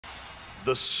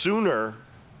the sooner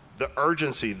the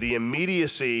urgency, the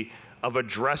immediacy of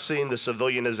addressing the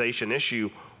civilianization issue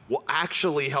will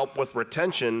actually help with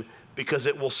retention, because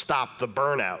it will stop the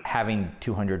burnout. Having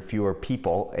 200 fewer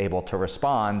people able to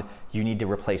respond, you need to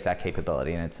replace that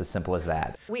capability, and it's as simple as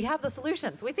that. We have the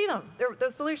solutions. We see them. The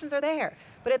solutions are there,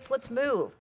 but it's let's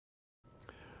move.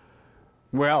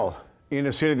 Well, in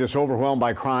a city that's overwhelmed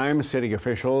by crime, city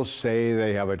officials say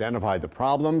they have identified the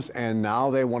problems, and now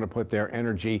they want to put their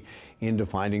energy into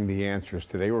finding the answers.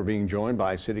 Today we're being joined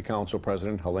by City Council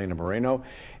President Helena Moreno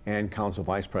and Council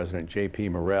Vice President J.P.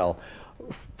 Morrell.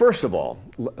 First of all,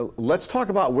 let's talk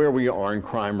about where we are in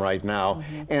crime right now,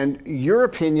 and your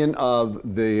opinion of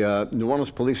the New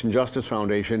Orleans Police and Justice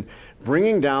Foundation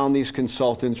bringing down these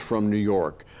consultants from New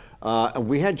York.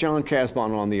 We had John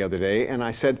Casbon on the other day, and I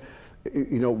said,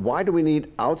 you know, why do we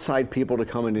need outside people to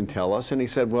come in and tell us? And he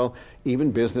said, well,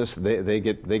 even business, they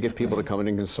get people to come in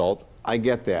and consult. I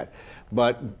get that.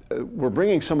 But we're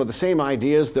bringing some of the same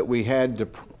ideas that we had to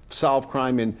solve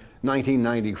crime in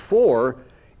 1994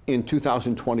 in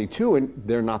 2022, and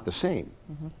they're not the same.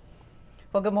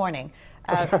 Well, good morning.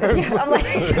 I'll Sorry go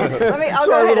ahead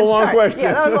for the long question.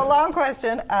 Yeah, that was a long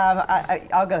question.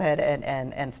 I'll go ahead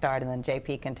and start, and then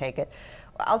JP can take it.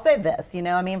 I'll say this, you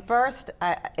know, I mean, first,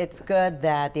 it's good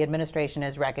that the administration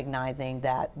is recognizing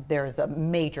that there's a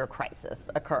major crisis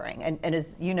occurring. And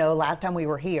as you know, last time we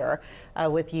were here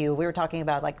with you, we were talking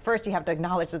about, like, first you have to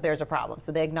acknowledge that there's a problem.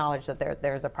 So they acknowledge that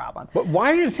there's a problem. But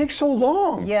why did it take so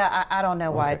long? Yeah, I don't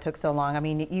know why it took so long. I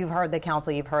mean, you've heard the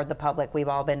council, you've heard the public, we've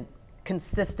all been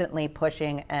consistently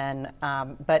pushing, and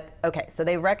but okay, so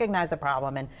they recognize a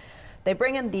problem, and they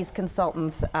bring in these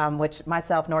consultants, which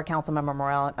myself nor Councilmember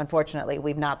Morrell, unfortunately,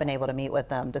 we've not been able to meet with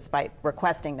them despite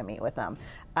requesting to meet with them.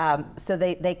 So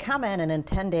they come in, and in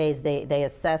 10 days they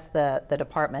assess the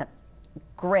department.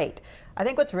 Great. I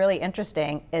think what's really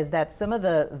interesting is that some of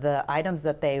the items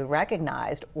that they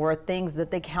recognized were things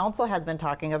that the council has been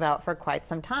talking about for quite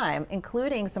some time,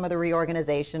 including some of the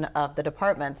reorganization of the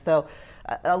department. So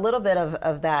a little bit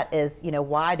of that is, you know,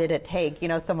 why did it take, you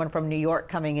know, someone from New York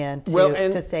coming in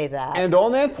to say that? And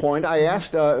on that point, I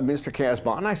asked Mr.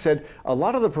 Casbon, I said, a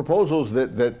lot of the proposals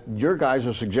that your guys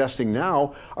are suggesting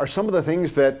now are some of the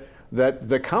things that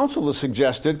the council has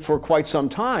suggested for quite some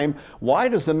time. Why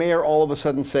does the mayor all of a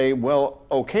sudden say, well,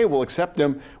 okay, we'll accept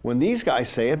them when these guys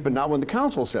say it, but not when the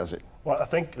council says it? Well, I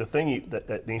think the thing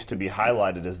that needs to be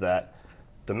highlighted is that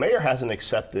the mayor hasn't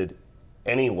accepted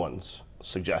anyone's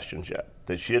suggestions yet.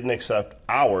 That she didn't accept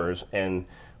ours, and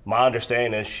my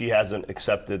understanding is she hasn't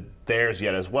accepted theirs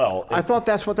yet as well. I thought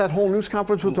that's what that whole news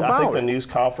conference was about. I think the news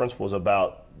conference was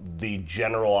about the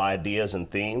general ideas and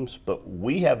themes, but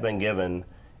we have been given,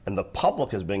 and the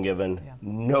public has been given,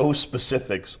 no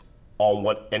specifics on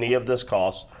what any of this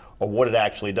costs or what it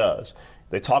actually does.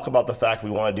 They talk about the fact we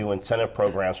want to do incentive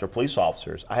programs for police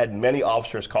officers. I had many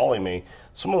officers calling me,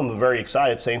 some of them were very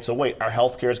excited, saying, so wait, our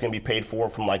health care is going to be paid for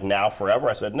from like now forever?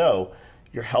 I said, no,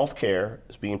 your health care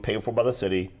is being paid for by the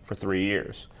city for 3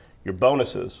 years. Your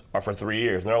bonuses are for 3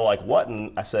 years. And they're like, what?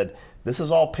 And I said, this is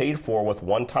all paid for with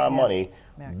one-time money,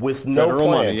 with no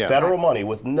plan, federal money,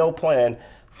 with no plan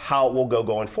how it will go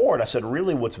going forward. I said,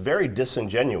 really, what's very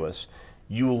disingenuous,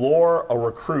 you lure a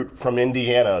recruit from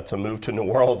Indiana to move to New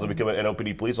Orleans to become an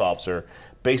NOPD police officer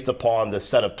based upon the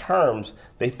set of terms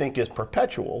they think is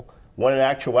perpetual, when in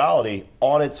actuality,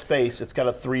 on its face, it's got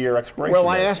a 3-year expiration Well,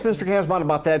 date. I asked Mr. Casbon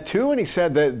about that too, and he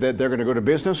said that they're going to go to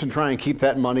business and try and keep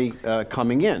that money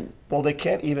coming in. Well, they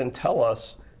can't even tell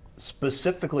us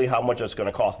specifically how much it's going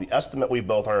to cost. The estimate we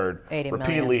both heard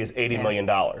repeatedly is $80 million.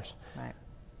 Right.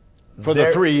 For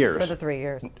the 3 years. For the 3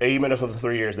 years. 80 million for the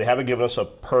 3 years. They haven't given us a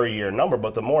per year number,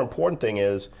 but the more important thing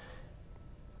is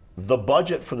the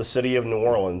budget for the city of New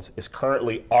Orleans is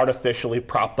currently artificially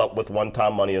propped up with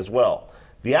one-time money as well.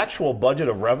 The actual budget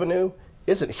of revenue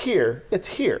isn't here, it's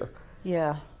here.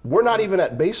 Yeah. We're not even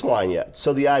at baseline yet.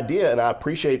 So the idea, and I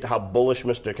appreciate how bullish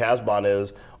Mr. Casbon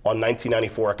is on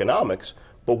 1994 economics,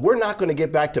 but we're not going to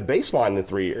get back to baseline in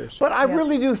 3 years. But I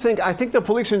really do think, I think the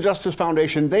Police and Justice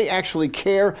Foundation, they actually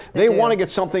care. They want to get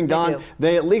something done.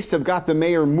 They at least have got the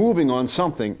mayor moving on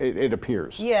something, it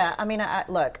appears. Yeah, I mean,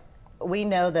 look, we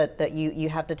know that you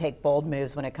have to take bold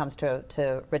moves when it comes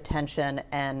to retention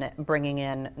and bringing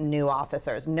in new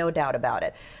officers, no doubt about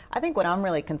it. I think what I'm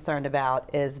really concerned about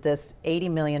is this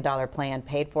 $80 million plan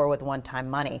paid for with one-time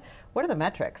money. What are the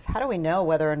metrics? How do we know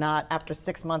whether or not after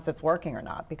 6 months it's working or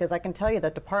not? Because I can tell you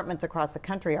that departments across the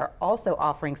country are also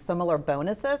offering similar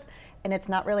bonuses, and it's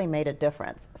not really made a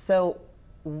difference. So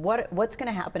what's going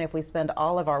to happen if we spend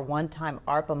all of our one-time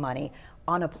ARPA money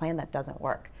on a plan that doesn't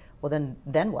work? Well,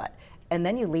 then what? and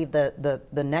then you leave the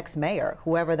next mayor,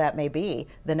 whoever that may be,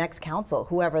 the next council,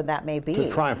 whoever that may be,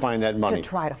 to try and find that money. To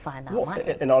try to find that money,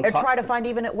 and try to find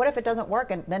even what if it doesn't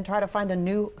work, and then try to find a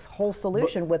new whole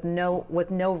solution with no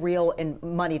real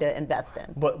money to invest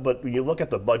in. But when you look at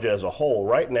the budget as a whole,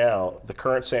 right now the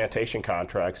current sanitation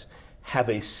contracts have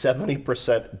a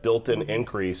 70% built-in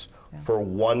increase for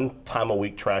 1 time a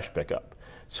week trash pickup.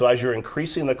 So as you're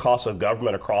increasing the cost of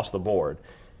government across the board,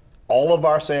 all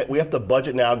of we have to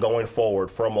budget now going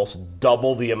forward for almost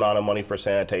double the amount of money for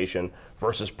sanitation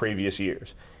versus previous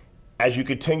years. As you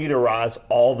continue to rise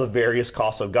all the various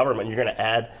costs of government, you're going to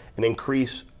add an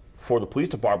increase for the police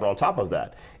department on top of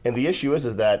that. And the issue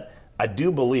is that I do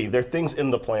believe there are things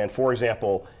in the plan, for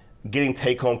example, getting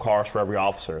take-home cars for every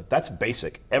officer. That's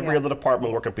basic. Every other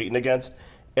department we're competing against,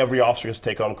 every officer gets a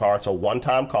take-home car. It's a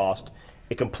one-time cost.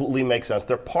 It completely makes sense.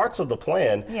 There are parts of the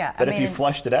plan that if you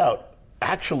fleshed it out,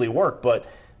 actually work, but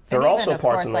there are also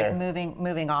parts in there. Like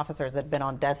moving officers that have been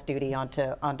on desk duty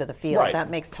onto the field. Right. That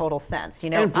makes total sense.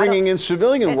 You know, and bringing in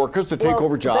civilian workers to take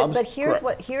over jobs. But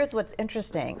here's what's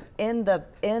interesting in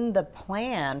the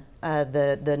plan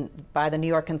by the New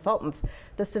York consultants,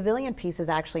 the civilian piece is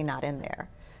actually not in there.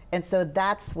 And so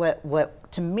that's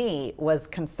what to me was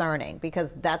concerning,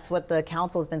 because that's what the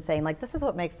council has been saying, like, this is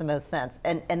what makes the most sense.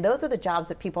 And those are the jobs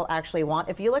that people actually want.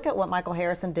 If you look at what Michael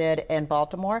Harrison did in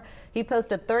Baltimore, he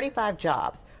posted 35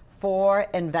 jobs for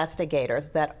investigators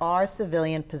that are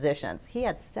civilian positions. He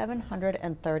had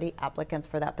 730 applicants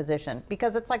for that position,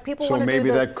 because it's like people want to do So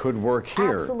maybe that could work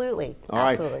here. Absolutely. All right.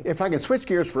 Absolutely. If I can switch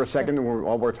gears for a second,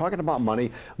 while we're talking about money,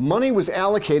 money was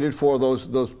allocated for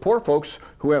those poor folks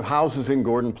who have houses in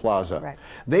Gordon Plaza. Right.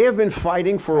 They have been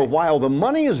fighting for a while. The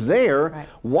money is there. Right.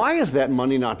 Why has that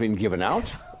money not been given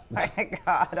out? Oh my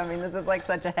God, I mean, this is like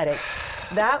such a headache.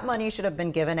 That money should have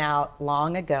been given out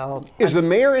long ago. Is the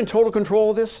mayor in total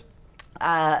control of this?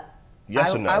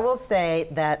 Yes and no. I will say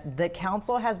that the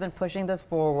council has been pushing this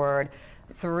forward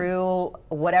through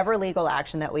whatever legal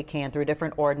action that we can, through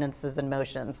different ordinances and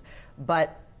motions.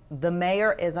 But the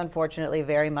mayor is unfortunately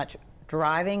very much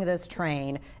driving this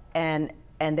train,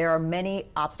 and there are many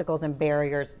obstacles and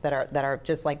barriers that are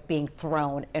just like being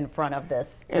thrown in front of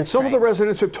this. And some of the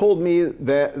residents have told me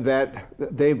that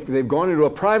they've gone into a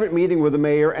private meeting with the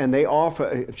mayor, and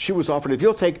she was offered, if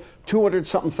you'll take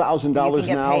 $200-something thousand now,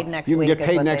 you can get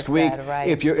paid next week. Right.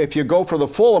 If you go for the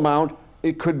full amount,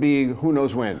 it could be who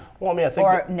knows when. Well, I mean, I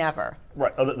think never.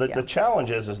 Right. The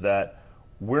challenge is that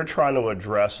we're trying to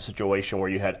address a situation where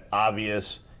you had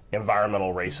obvious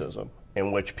environmental racism,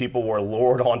 in which people were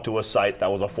lured onto a site that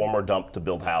was a former dump to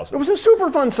build houses. It was a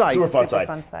Superfund site.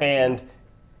 Superfund site. And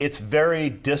it's very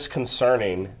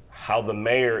disconcerting how the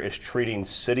mayor is treating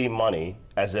city money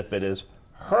as if it is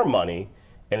her money,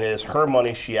 and it is her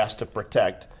money she has to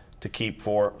protect to keep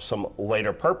for some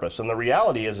later purpose. And the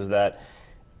reality is that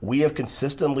we have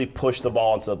consistently pushed the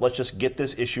ball and said, let's just get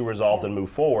this issue resolved and move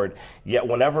forward. Yet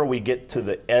whenever we get to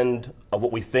the end of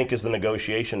what we think is the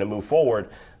negotiation to move forward,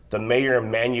 the mayor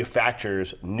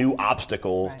manufactures new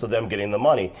obstacles to them getting the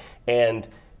money. And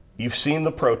you've seen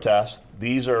the protests.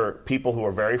 These are people who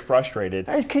are very frustrated.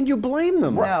 Hey, can you blame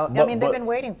them? No, I mean, they've been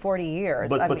waiting 40 years.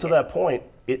 But to that point,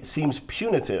 it seems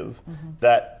punitive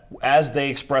that as they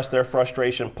express their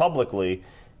frustration publicly,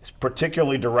 it's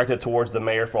particularly directed towards the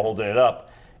mayor for holding it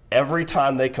up. Every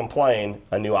time they complain,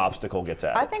 a new obstacle gets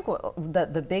added. I think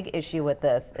the big issue with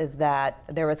this is that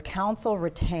there is counsel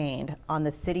retained on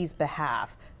the city's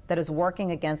behalf that is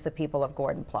working against the people of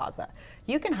Gordon Plaza.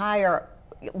 You can hire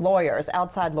lawyers,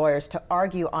 outside lawyers, to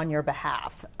argue on your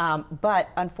behalf, but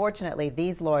unfortunately,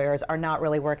 these lawyers are not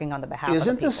really working on the behalf of the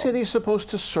people. Isn't the city supposed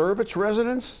to serve its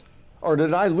residents? Or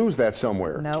did I lose that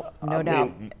somewhere? No, no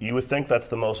doubt. You would think that's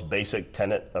the most basic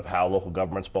tenet of how local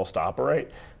government's supposed to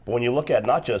operate. But when you look at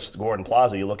not just Gordon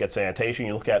Plaza, you look at sanitation,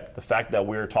 you look at the fact that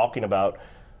we're talking about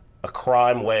a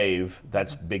crime wave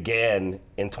that's began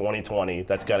in 2020,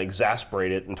 that's got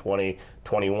exasperated in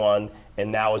 2021,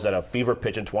 and now is at a fever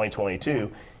pitch in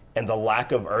 2022, and the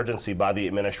lack of urgency by the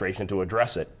administration to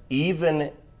address it,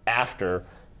 even after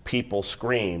people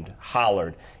screamed,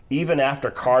 hollered, even after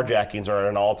carjackings are at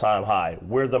an all-time high.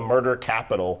 We're the murder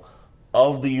capital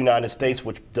of the United States,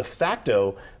 which de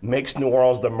facto makes New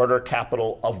Orleans the murder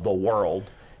capital of the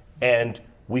world. And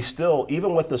we still,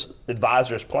 even with this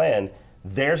advisor's plan,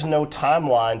 there's no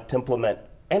timeline to implement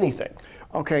anything.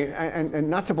 Okay, and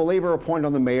not to belabor a point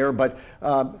on the mayor, but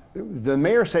the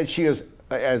mayor said she is,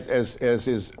 as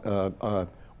is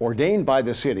ordained by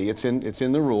the city, it's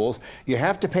in the rules, you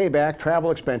have to pay back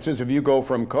travel expenses if you go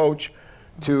from coach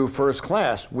to first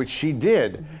class, which she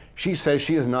did. She says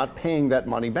she is not paying that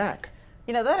money back.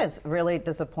 You know, that is really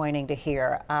disappointing to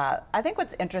hear. I think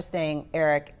what's interesting,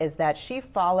 Eric, is that she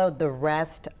followed the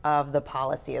rest of the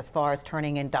policy as far as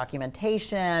turning in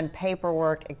documentation,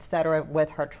 paperwork, et cetera, with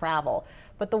her travel.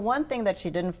 But the one thing that she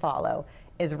didn't follow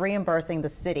is reimbursing the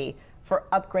city for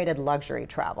upgraded luxury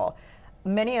travel.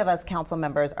 Many of us council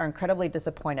members are incredibly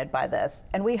disappointed by this,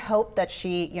 and we hope that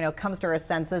she, comes to her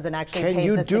senses and actually pays the city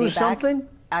back. Can you do something?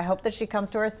 I hope that she comes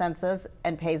to her senses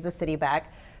and pays the city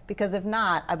back, because if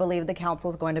not, I believe the council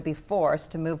is going to be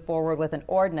forced to move forward with an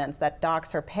ordinance that docks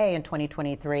her pay in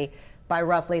 2023 by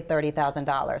roughly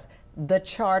 $30,000. The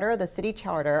charter, the city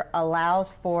charter, allows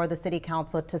for the city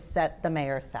council to set the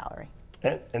mayor's salary.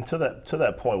 And to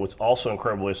that point, what's also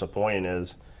incredibly disappointing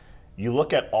is you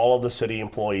look at all of the city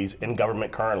employees in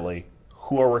government currently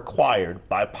who are required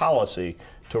by policy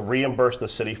to reimburse the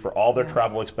city for all their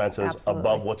travel expenses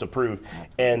above what's approved.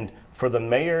 And for the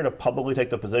mayor to publicly take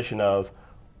the position of,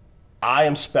 I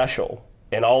am special,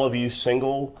 and all of you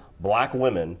single black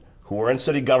women who are in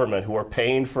city government who are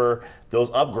paying for those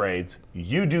upgrades,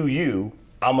 you do you,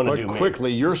 I'm going to do me. But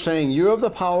quickly, you're saying you have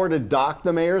the power to dock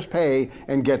the mayor's pay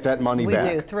and get that money back.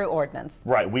 We do, through ordinance.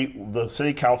 Right. The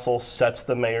city council sets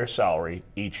the mayor's salary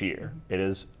each year. It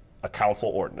is a council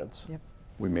ordinance. Yep.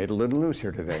 We made a little loose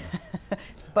here today.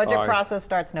 Budget process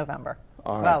starts November.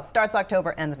 Well, starts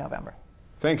October, ends November.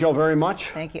 Thank you all very much.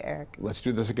 Thank you, Eric. Let's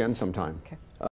do this again sometime. Okay.